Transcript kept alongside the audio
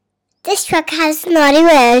This truck has naughty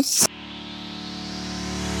words.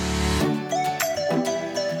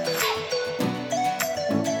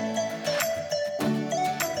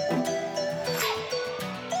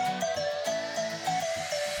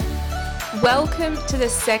 Welcome to the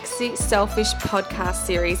Sexy Selfish podcast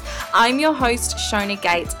series. I'm your host, Shona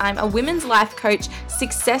Gates. I'm a women's life coach,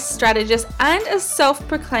 success strategist, and a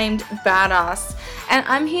self-proclaimed badass. And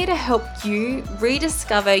I'm here to help you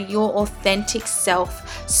rediscover your authentic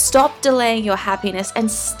self, stop delaying your happiness, and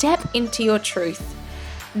step into your truth.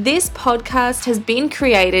 This podcast has been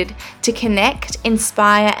created to connect,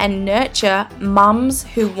 inspire, and nurture mums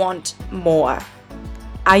who want more.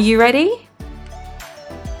 Are you ready?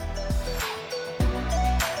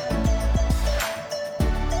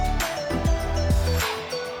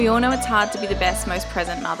 We all know it's hard to be the best, most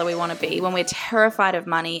present mother we want to be when we're terrified of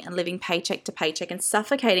money and living paycheck to paycheck and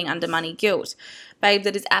suffocating under money guilt. Babe,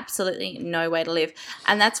 that is absolutely no way to live.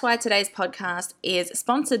 And that's why today's podcast is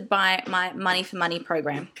sponsored by my Money for Mummy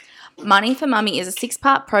program. Money for Mummy is a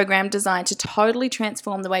 6-part program designed to totally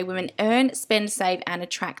transform the way women earn, spend, save, and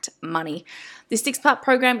attract money. This 6-part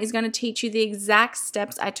program is going to teach you the exact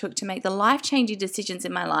steps I took to make the life-changing decisions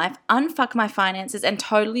in my life, unfuck my finances, and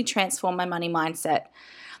totally transform my money mindset.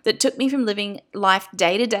 That took me from living life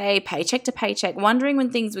day to day, paycheck to paycheck, wondering when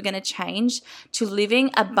things were going to change, to living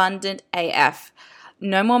abundant AF.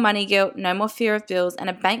 No more money guilt, no more fear of bills, and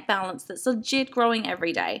a bank balance that's legit growing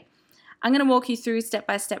every day. I'm going to walk you through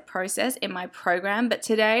step-by-step process in my program, but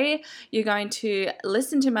today you're going to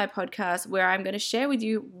listen to my podcast where I'm going to share with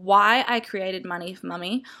you why I created Money for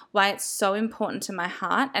Mummy, why it's so important to my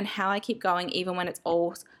heart, and how I keep going even when it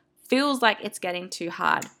all feels like it's getting too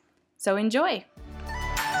hard. So enjoy.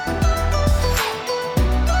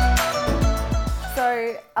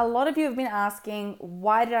 So a lot of you have been asking,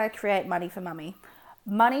 why did I create Money for Mummy?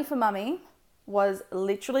 Money for Mummy was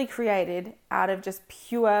literally created out of just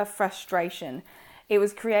pure frustration. It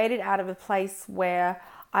was created out of a place where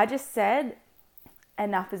I just said,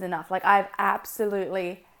 enough is enough. Like, I've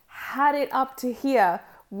absolutely had it up to here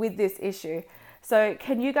with this issue. So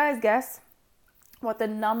can you guys guess what the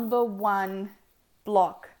number one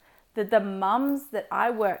block that the mums that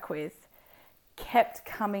I work with kept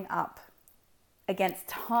coming up against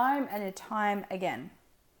time and time again?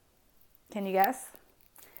 Can you guess?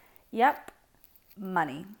 Yep,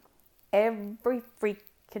 money. Every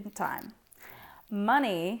freaking time.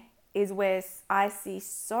 Money is where I see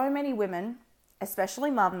so many women, especially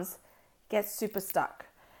mums, get super stuck.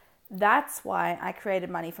 That's why I created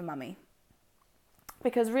Money for Mummy.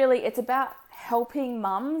 Because really it's about helping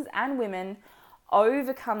mums and women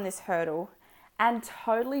overcome this hurdle and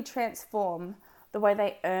totally transform the way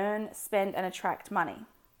they earn, spend, and attract money.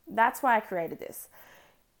 That's why I created this.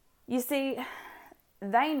 You see,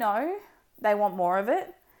 they know they want more of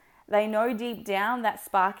it. They know deep down that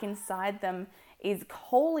spark inside them is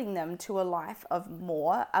calling them to a life of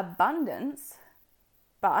more abundance.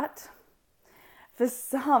 But for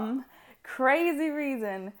some crazy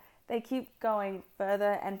reason, they keep going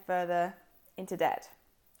further and further into debt.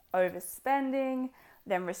 Overspending,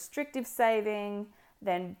 then restrictive saving,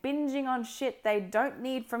 then binging on shit they don't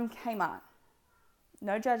need from Kmart.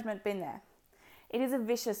 No judgment, been there. It is a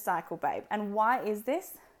vicious cycle, babe. And why is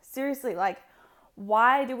this? Seriously,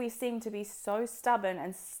 why do we seem to be so stubborn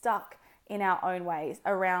and stuck in our own ways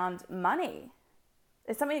around money?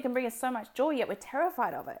 It's something that can bring us so much joy, yet we're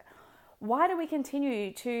terrified of it. Why do we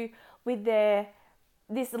continue to, with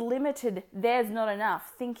this limited, there's not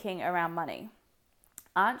enough thinking around money?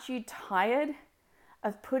 Aren't you tired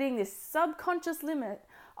of putting this subconscious limit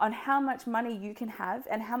on how much money you can have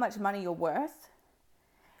and how much money you're worth?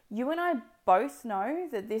 You and I both know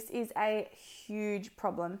that this is a huge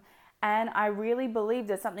problem, and I really believe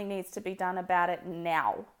that something needs to be done about it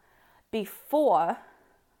now, before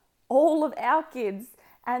all of our kids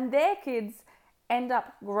and their kids end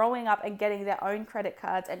up growing up and getting their own credit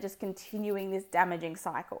cards and just continuing this damaging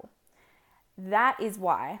cycle. That is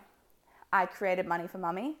why I created Money for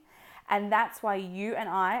Mummy. And that's why you and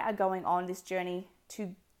I are going on this journey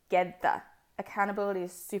together. Accountability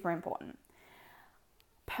is super important.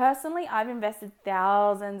 Personally, I've invested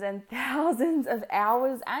thousands and thousands of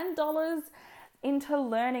hours and dollars into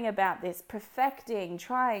learning about this, perfecting,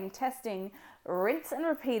 trying, testing, rinse and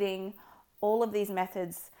repeating all of these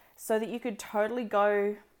methods so that you could totally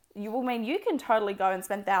go, you can totally go and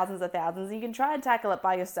spend thousands of thousands. You can try and tackle it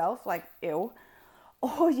by yourself, like, ew.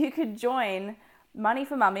 Or you could join Money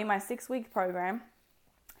for Mummy, my 6-week program,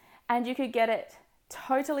 and you could get it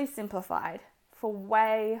totally simplified for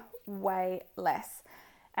way, way less.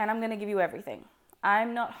 And I'm going to give you everything.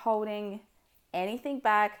 I'm not holding anything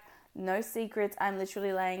back. No secrets. I'm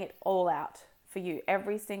literally laying it all out for you,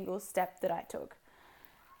 every single step that I took.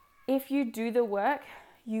 If you do the work,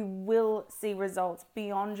 you will see results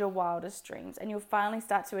beyond your wildest dreams, and you'll finally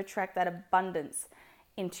start to attract that abundance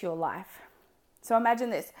into your life. So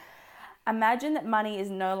imagine this. Imagine that money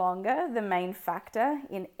is no longer the main factor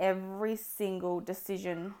in every single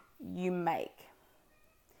decision you make.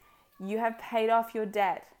 You have paid off your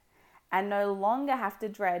debt and no longer have to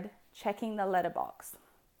dread checking the letterbox.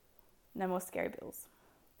 No more scary bills.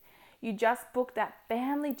 You just booked that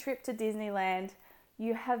family trip to Disneyland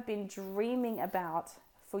you have been dreaming about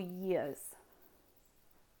for years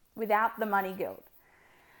without the money guilt.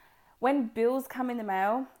 When bills come in the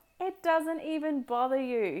mail, it doesn't even bother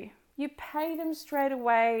you. You pay them straight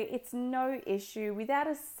away. It's no issue, without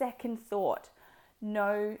a second thought.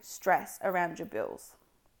 No stress around your bills.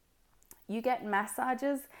 You get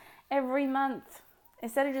massages every month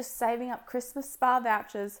instead of just saving up Christmas spa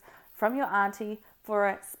vouchers from your auntie for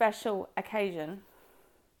a special occasion.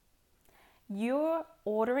 You're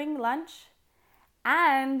ordering lunch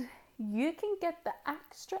and you can get the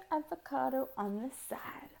extra avocado on the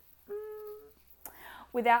side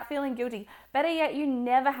without feeling guilty. Better yet, you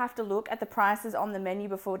never have to look at the prices on the menu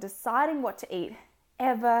before deciding what to eat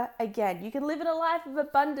ever again. You can live in a life of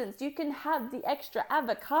abundance. You can have the extra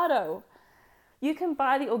avocado. You can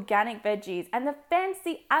buy the organic veggies and the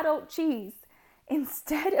fancy adult cheese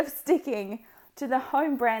instead of sticking to the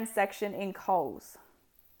home brand section in Coles.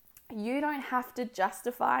 You don't have to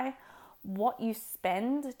justify what you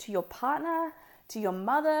spend to your partner, to your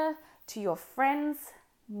mother, to your friends.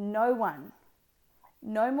 No one.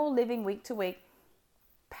 No more living week to week,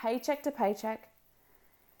 paycheck to paycheck.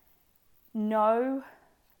 No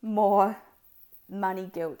more money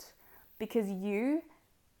guilt, because you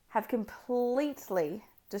have completely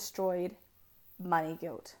destroyed money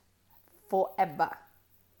guilt forever.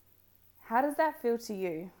 How does that feel to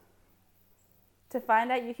you? To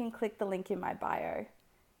find out, you can click the link in my bio.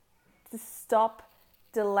 To stop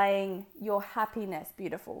delaying your happiness,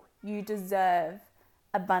 beautiful. You deserve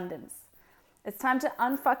abundance. It's time to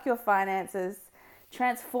unfuck your finances,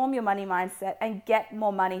 transform your money mindset, and get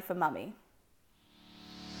more money for mummy.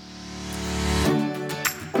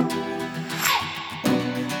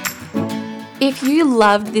 If you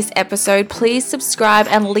loved this episode, please subscribe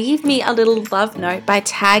and leave me a little love note by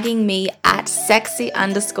tagging me at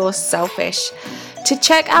sexy_selfish. To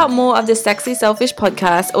check out more of the Sexy Selfish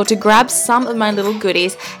podcast or to grab some of my little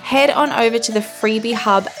goodies, head on over to the freebie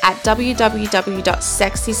hub at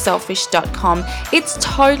www.sexyselfish.com. It's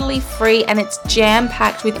totally free and it's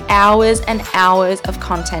jam-packed with hours and hours of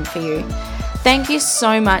content for you. Thank you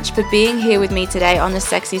so much for being here with me today on the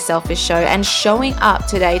Sexy Selfish Show and showing up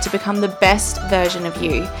today to become the best version of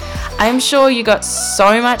you. I'm sure you got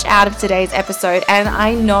so much out of today's episode, and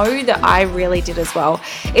I know that I really did as well.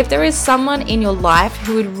 If there is someone in your life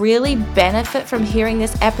who would really benefit from hearing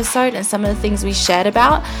this episode and some of the things we shared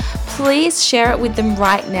about, please share it with them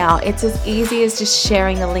right now. It's as easy as just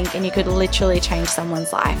sharing the link and you could literally change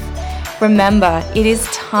someone's life. Remember, it is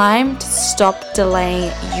time to stop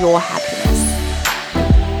delaying your happiness.